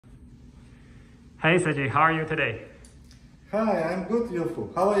Hey Sergey, how are you today? Hi, I'm good,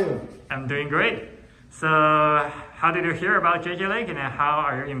 Yufu. How are you? I'm doing great. So, how did you hear about JJLake and how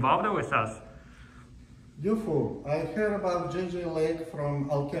are you involved with us? Yufu, I heard about JJLake from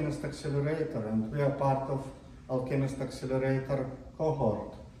Alchemist Accelerator, and we are part of Alchemist Accelerator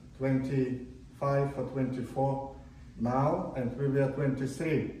cohort 25 or 24 now, and we were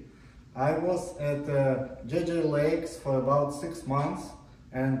 23. I was at JJLakes for about 6 months,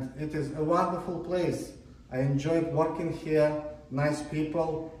 and it is a wonderful place. I enjoyed working here, nice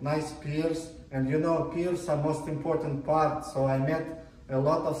people, nice peers, and you know, peers are most important part. So I met a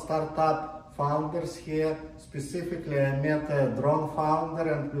lot of startup founders here. Specifically, I met a drone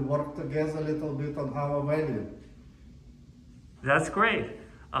founder and we worked together a little bit on our value. That's great.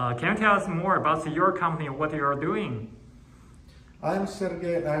 Can you tell us more about your company, what you are doing? I'm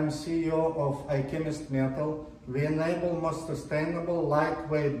Sergey, I'm CEO of Alchemist Metal. We enable most sustainable,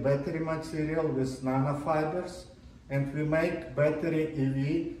 lightweight battery material with nanofibers, and we make battery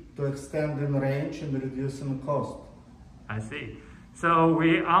EV to extend in range and reduce in cost. I see. So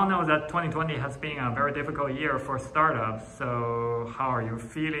we all know that 2020 has been a very difficult year for startups. So how are you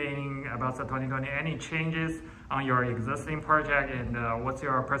feeling about the 2020? Any changes on your existing project, and what's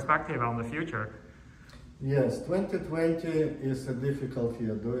your perspective on the future? Yes, 2020 is a difficult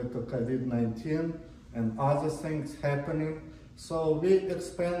year due to COVID-19 and other things happening. So we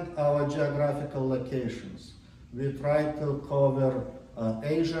expand our geographical locations. We try to cover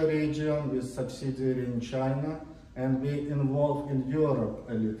Asia region with subsidiary in China, and we involve in Europe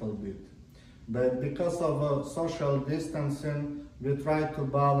a little bit. But because of social distancing, we try to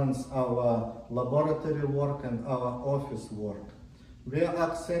balance our laboratory work and our office work. We are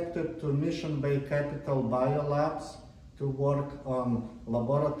accepted to Mission Bay Capital Biolabs to work on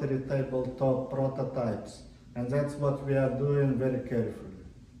laboratory tabletop prototypes. And that's what we are doing very carefully.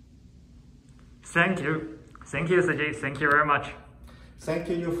 Thank you. Thank you, Sergey. Thank you very much. Thank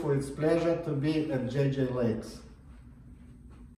you for its pleasure to be at JJLakes.